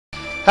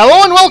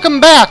Hello and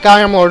welcome back! I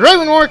am Lord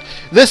Revonworc.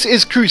 This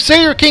is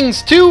Crusader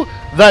Kings II,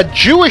 the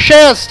Jewish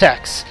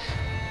Aztecs.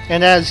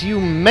 And as you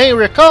may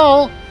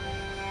recall,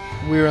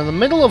 we're in the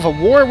middle of a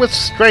war with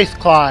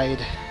Strathclyde.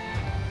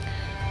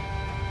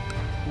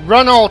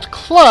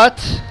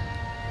 Clut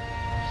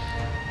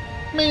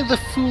made the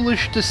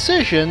foolish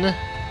decision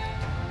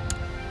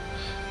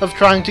of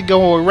trying to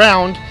go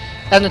around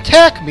and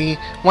attack me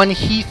when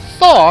he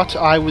thought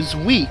I was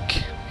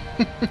weak.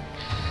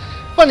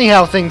 Funny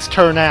how things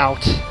turn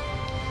out.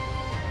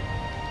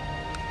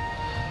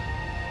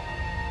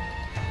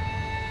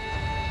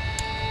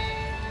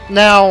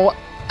 Now,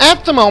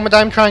 at the moment,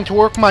 I'm trying to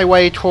work my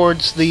way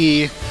towards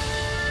the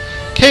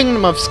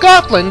Kingdom of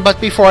Scotland, but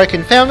before I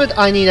can found it,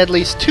 I need at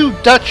least 2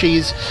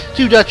 duchies.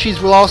 2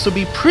 duchies will also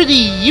be pretty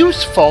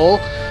useful,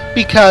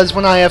 because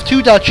when I have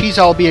 2 duchies,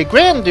 I'll be a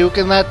Grand Duke,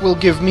 and that will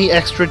give me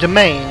extra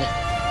domain.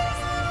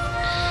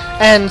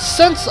 And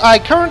since I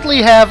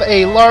currently have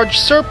a large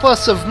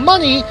surplus of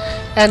money,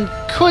 and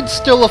could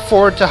still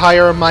afford to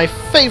hire my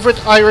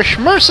favorite Irish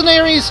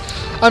mercenaries,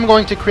 I'm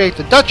going to create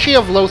the Duchy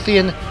of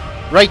Lothian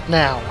right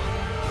now.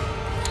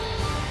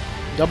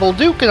 Double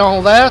Duke and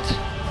all that.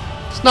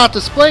 It's not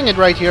displaying it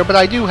right here, but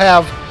I do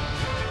have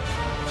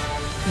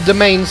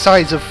domain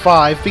size of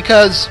 5,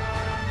 because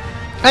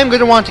I'm going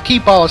to want to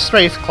keep all of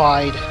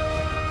Strathclyde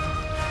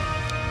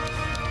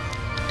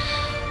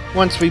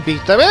once we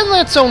beat them, and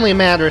that's only a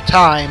matter of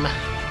time.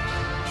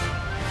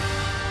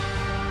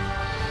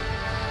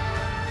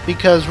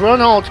 Because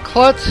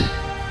Clut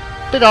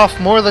bit off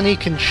more than he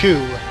can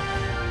chew.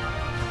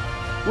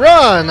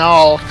 Run,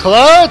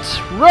 Clut!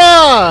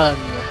 Run!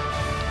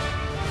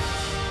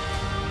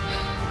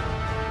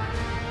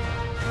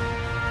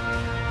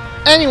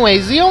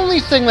 Anyways, the only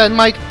thing that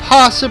might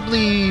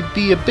possibly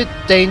be a bit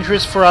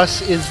dangerous for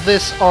us is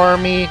this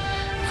army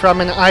from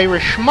an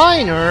Irish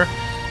miner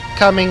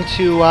coming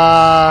to,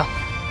 how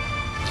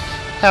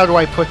do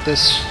I put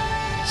this?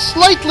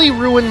 Slightly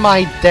ruin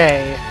my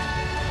day.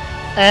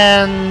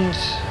 And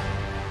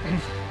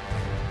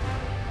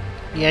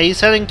yeah,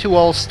 he's heading to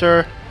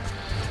Ulster.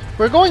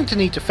 We're going to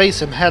need to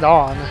face him head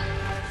on.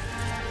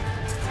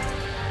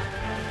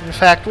 In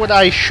fact, what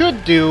I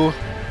should do,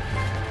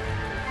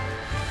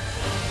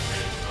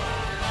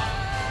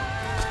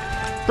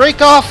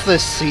 break off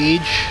this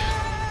siege,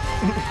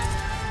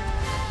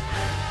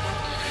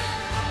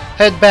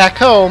 head back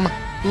home,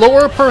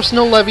 lower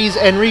personal levies,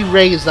 and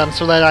re-raise them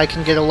so that I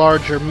can get a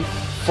larger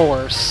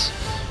force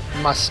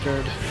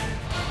mustered.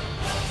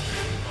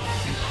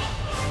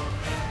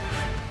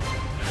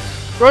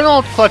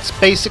 Clut's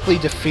basically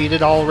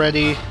defeated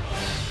already,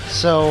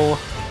 so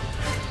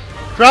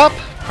drop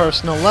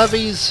personal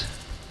levies,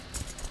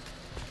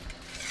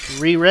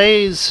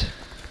 re-raise,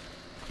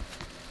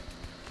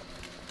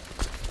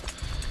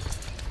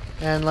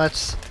 and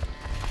let's...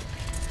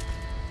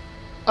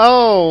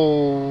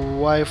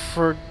 Oh, I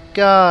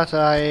forgot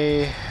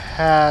I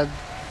had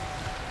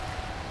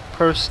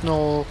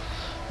personal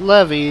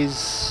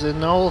levies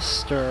in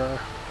Ulster.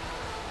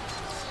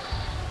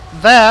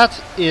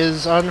 That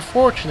is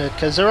unfortunate,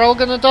 because they're all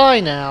gonna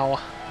die now.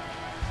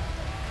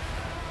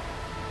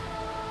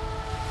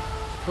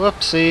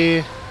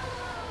 Whoopsie.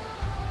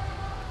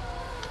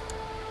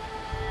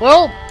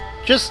 Well,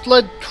 just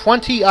led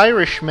 20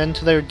 Irishmen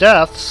to their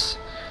deaths,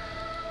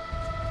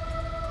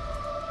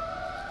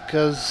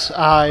 because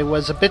I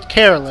was a bit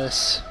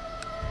careless.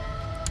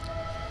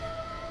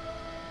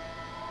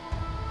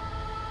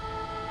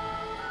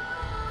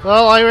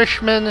 Well,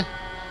 Irishmen,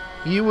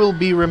 you will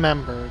be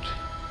remembered.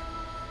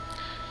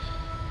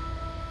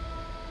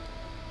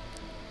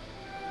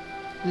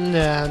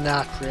 No,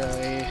 not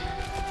really.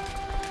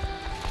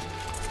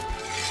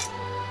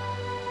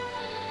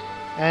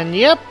 And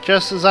yep,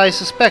 just as I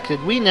suspected,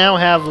 we now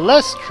have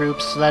less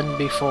troops than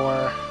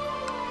before.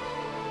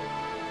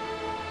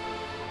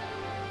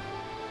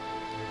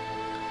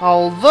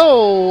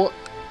 Although,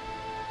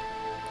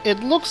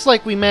 it looks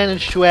like we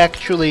managed to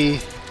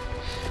actually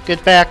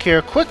get back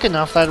here quick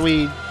enough that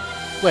we...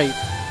 Wait.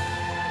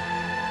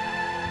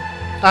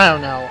 I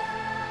don't know.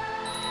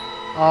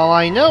 All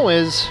I know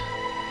is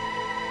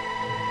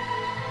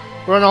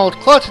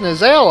Clut and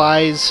his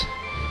allies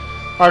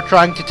are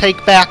trying to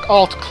take back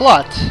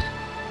Clut.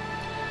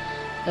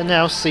 And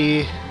now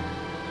see...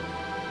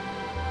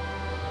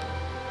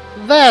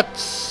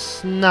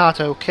 That's not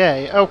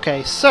okay.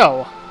 Okay,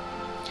 so...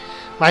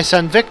 My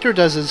son Victor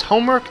does his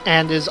homework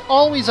and is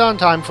always on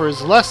time for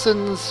his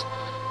lessons.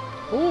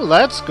 Ooh,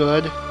 that's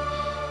good.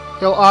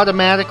 He'll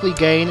automatically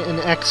gain an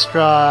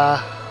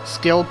extra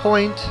skill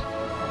point.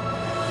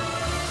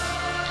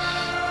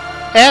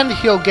 And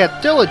he'll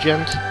get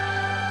diligent.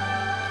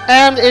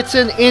 And it's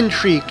an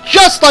intrigue,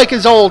 just like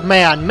his old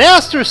man.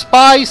 Master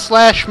spy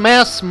 /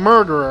 mass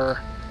murderer.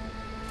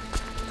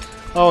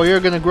 Oh, you're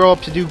gonna grow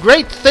up to do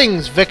great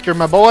things, Victor,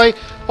 my boy.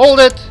 Hold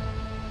it.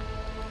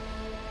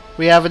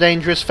 We have a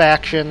dangerous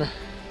faction.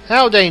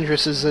 How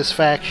dangerous is this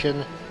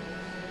faction?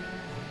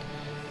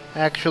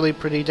 Actually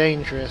pretty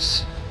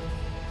dangerous.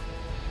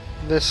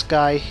 This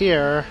guy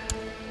here.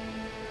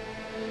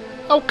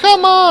 Oh,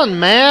 come on,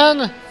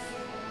 man!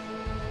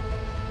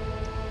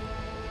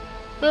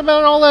 What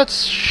about all that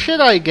shit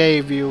I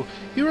gave you?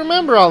 You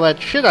remember all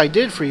that shit I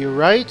did for you,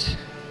 right?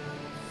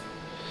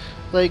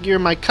 Like, you're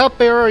my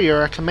cupbearer,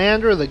 you're a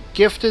commander, the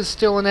gift is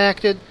still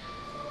enacted.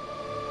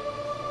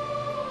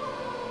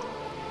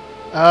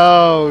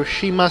 Oh,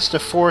 she must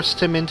have forced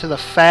him into the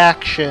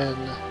faction.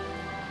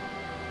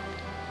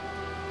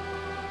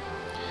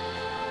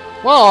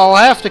 Well, I'll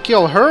have to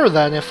kill her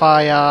then if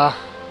I,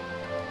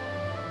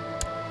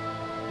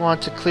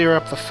 want to clear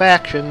up the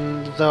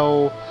faction,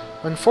 though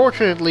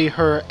unfortunately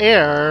her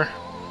heir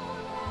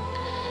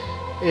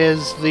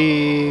is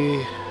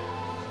the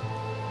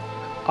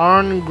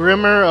Arn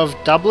Grimmer of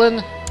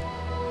Dublin.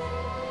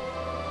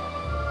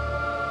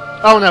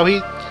 Oh no,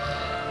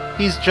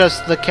 he's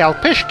just the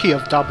Kalpishki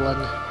of Dublin.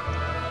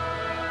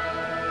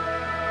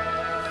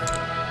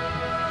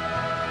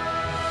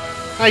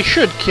 I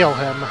should kill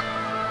him.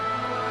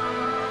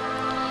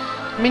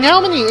 I mean,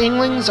 how many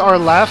Inglings are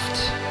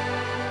left?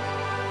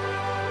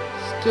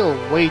 Still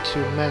way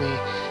too many.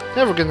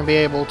 Never gonna be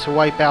able to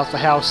wipe out the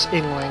House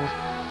Ingling.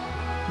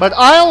 But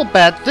I'll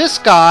bet this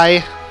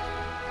guy...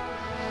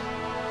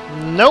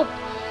 Nope.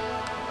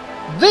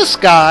 This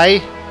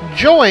guy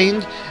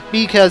joined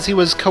because he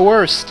was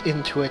coerced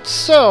into it.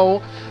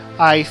 So,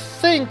 I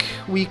think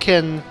we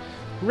can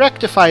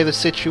rectify the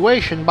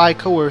situation by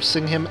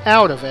coercing him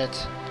out of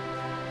it.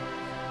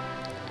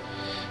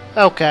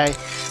 Okay.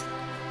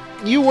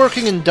 You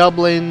working in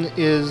Dublin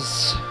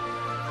is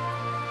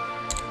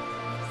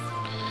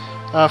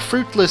a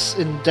fruitless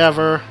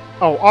endeavor.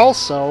 Oh,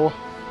 also,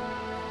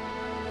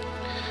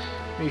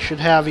 we should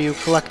have you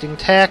collecting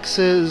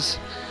taxes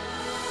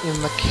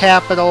in the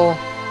capital.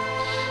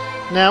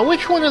 Now,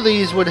 which one of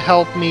these would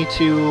help me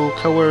to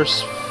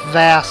coerce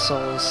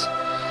vassals?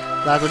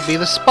 That would be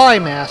the Spy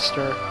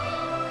Master.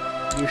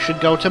 You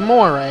should go to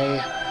Moray.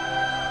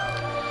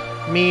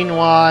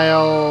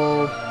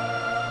 Meanwhile,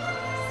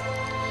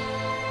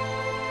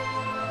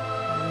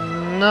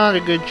 not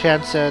a good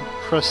chance at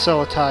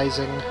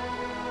proselytizing.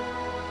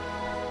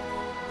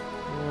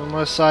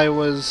 Unless I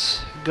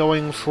was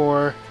going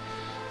for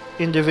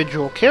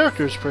individual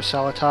characters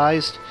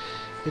proselytized,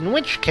 in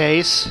which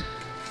case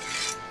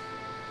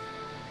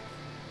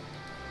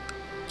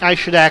I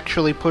should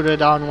actually put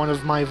it on one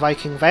of my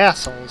Viking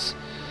vassals.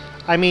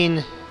 I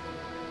mean,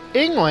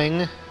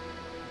 Ingling,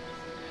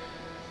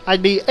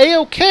 I'd be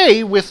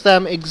a-okay with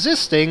them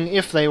existing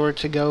if they were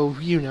to go,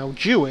 you know,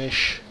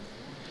 Jewish.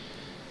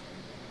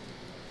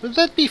 Would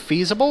that be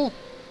feasible?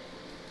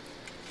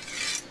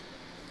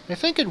 I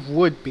think it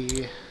would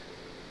be.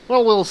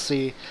 Well, we'll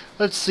see.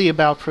 Let's see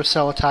about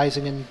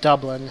proselytizing in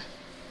Dublin.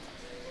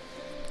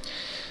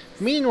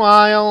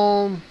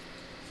 Meanwhile,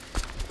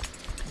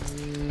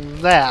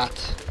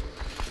 that.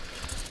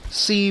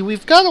 See,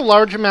 we've got a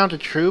large amount of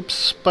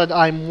troops, but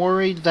I'm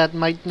worried that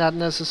might not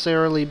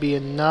necessarily be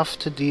enough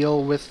to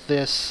deal with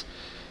this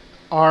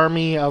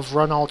army of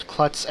Ronald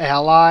Clut's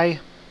ally.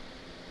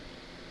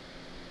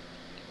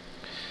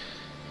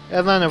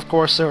 And then, of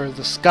course, there are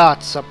the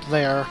Scots up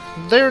there.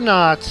 They're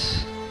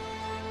not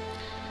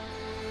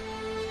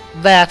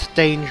that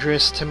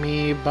dangerous to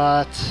me,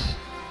 but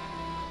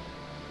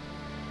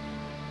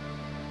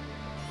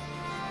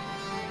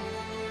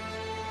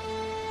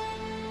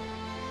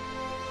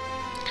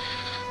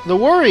the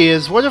worry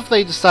is, what if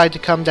they decide to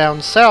come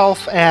down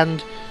south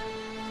and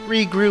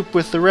regroup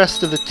with the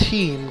rest of the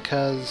team,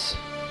 because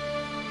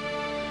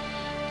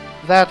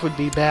that would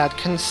be bad.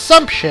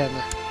 Consumption!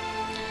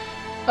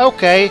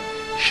 Okay,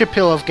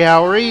 Shiphill of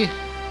Gowrie.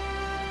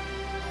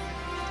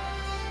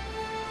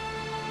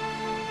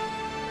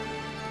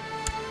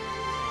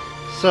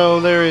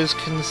 So there is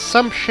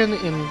consumption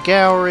in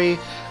Gowrie.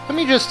 Let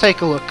me just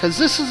take a look, because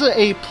this is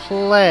a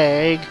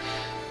plague,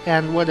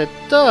 and what it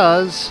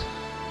does,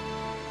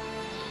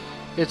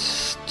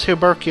 it's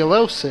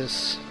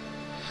tuberculosis.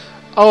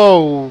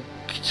 Oh,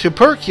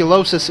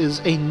 tuberculosis is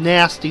a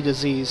nasty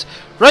disease.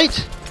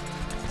 Right?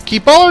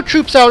 Keep all our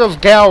troops out of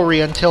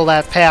Gowrie until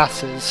that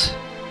passes.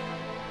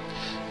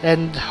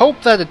 And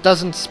hope that it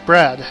doesn't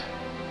spread.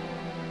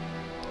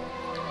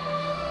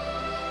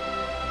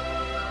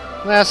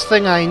 Last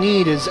thing I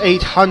need is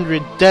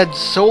 800 dead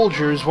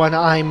soldiers when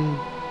I'm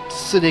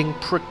sitting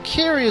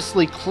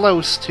precariously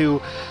close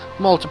to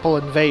multiple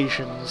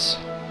invasions.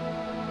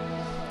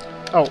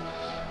 Oh,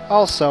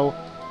 also,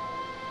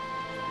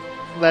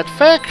 that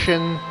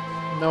faction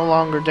no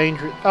longer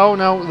dangerous. Oh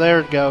no, there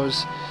it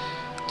goes.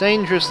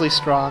 Dangerously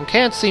strong.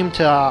 Can't seem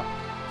to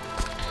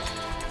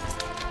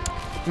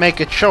make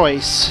a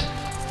choice.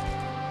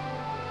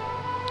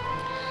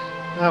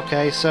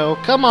 Okay, so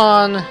come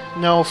on,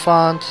 no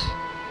font.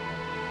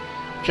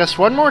 Just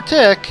one more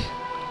tick.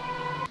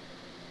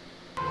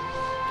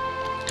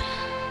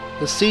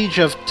 The siege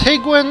of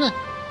Tigwin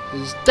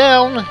is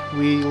down.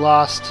 We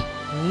lost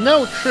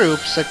no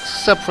troops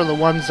except for the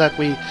ones that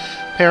we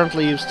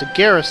apparently used to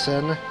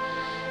garrison.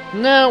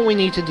 Now we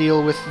need to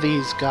deal with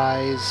these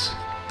guys.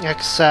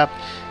 Except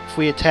if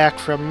we attack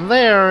from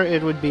there,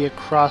 it would be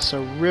across a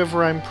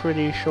river, I'm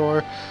pretty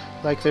sure.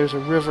 Like there's a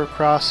river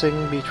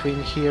crossing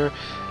between here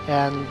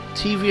and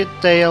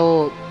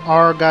Teviotdale,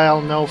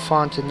 Argyll,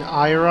 Nofont, and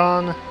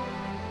Iron.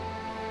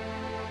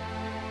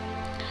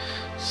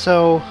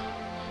 So,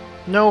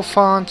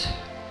 Nofont,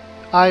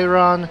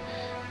 Iron,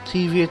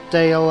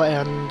 Teviotdale,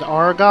 and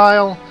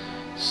Argyll.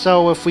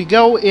 So if we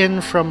go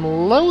in from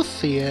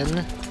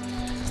Lothian,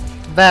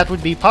 that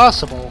would be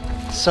possible.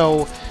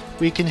 So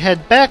we can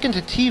head back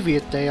into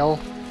Teviotdale,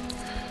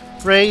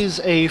 raise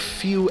a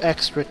few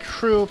extra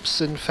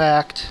troops. In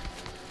fact,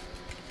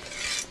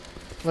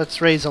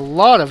 let's raise a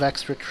lot of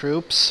extra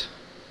troops.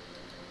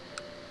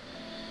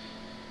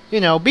 You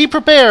know, be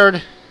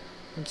prepared.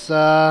 It's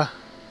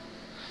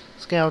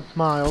Scout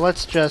Mile.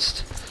 Let's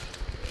just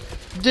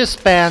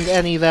disband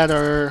any that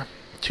are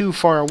too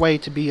far away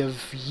to be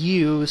of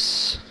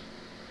use.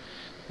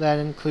 That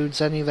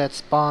includes any that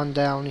spawn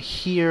down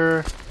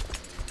here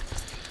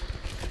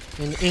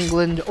in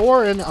England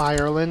or in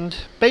Ireland.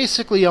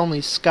 Basically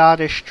only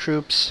Scottish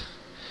troops,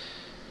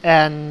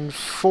 and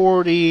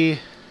 40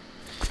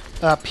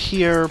 up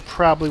here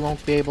probably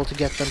won't be able to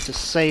get them to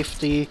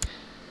safety.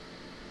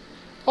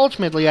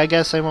 Ultimately, I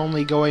guess I'm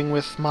only going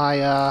with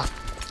my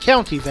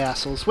county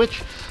vassals,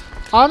 which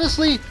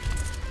honestly,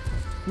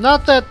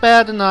 not that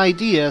bad an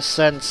idea,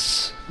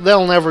 since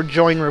they'll never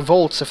join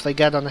revolts if they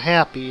get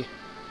unhappy.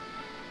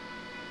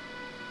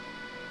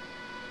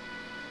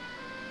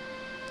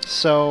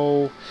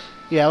 So,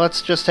 yeah,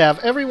 let's just have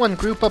everyone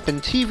group up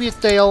in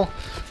Teviotdale.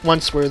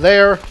 Once we're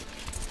there,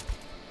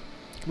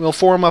 we'll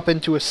form up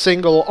into a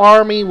single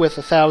army with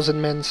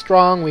 1,000 men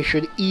strong. We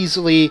should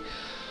easily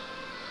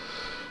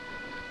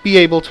be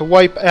able to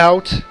wipe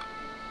out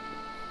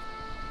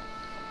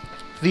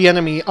the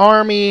enemy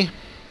army.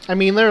 I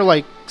mean, they're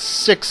like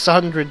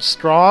 600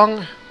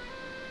 strong.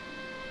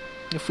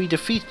 If we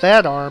defeat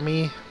that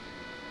army,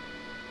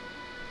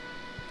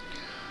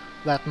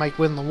 that might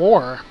win the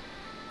war.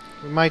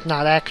 We might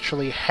not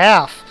actually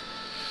have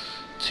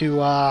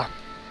to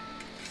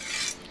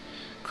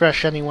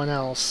crush anyone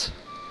else.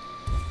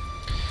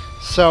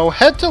 So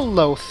head to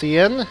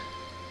Lothian,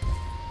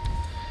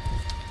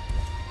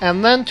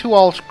 and then to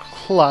Alt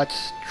Clut.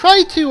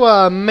 Try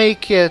to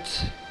make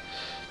it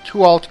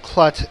to Alt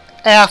Clut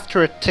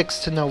after it ticks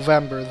to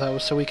November, though,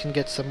 so we can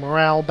get some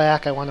morale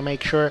back. I want to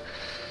make sure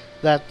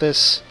that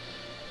this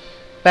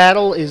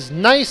battle is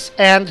nice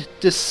and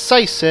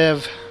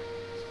decisive.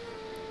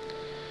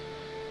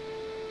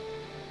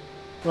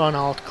 Run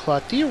Alt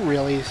Clut, do you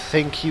really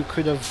think you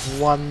could have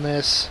won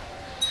this?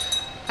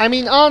 I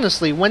mean,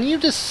 honestly, when you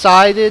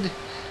decided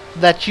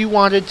that you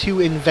wanted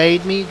to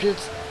invade me,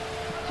 just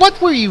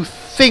what were you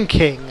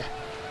thinking?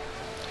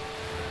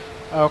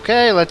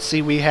 Okay, let's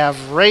see, we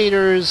have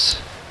raiders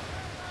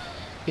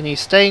in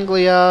East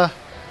Anglia.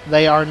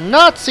 They are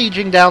not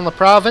sieging down the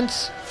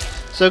province,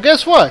 so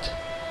guess what?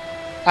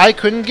 I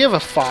couldn't give a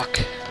fuck.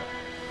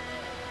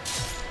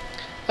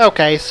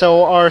 Okay,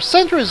 so our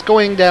center is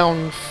going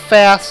down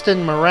fast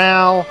in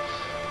morale,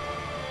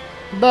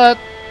 but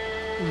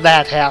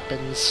that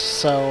happens,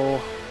 so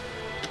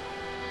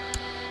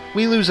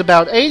we lose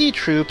about 80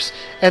 troops,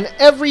 and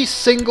every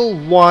single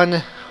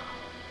one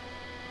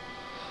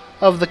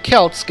of the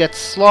Celts gets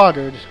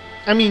slaughtered.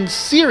 I mean,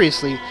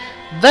 seriously,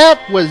 that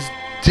was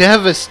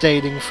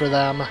devastating for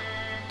them.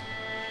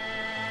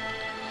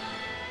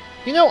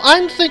 You know,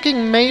 I'm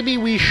thinking maybe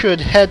we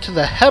should head to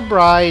the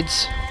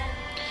Hebrides,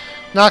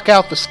 knock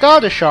out the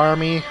Scottish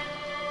army,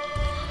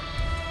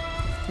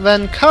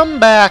 then come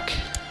back,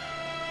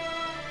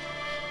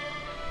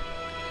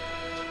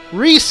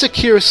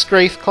 re-secure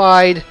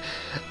Strathclyde.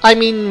 I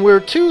mean, we're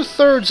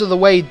 2/3 of the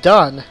way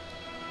done.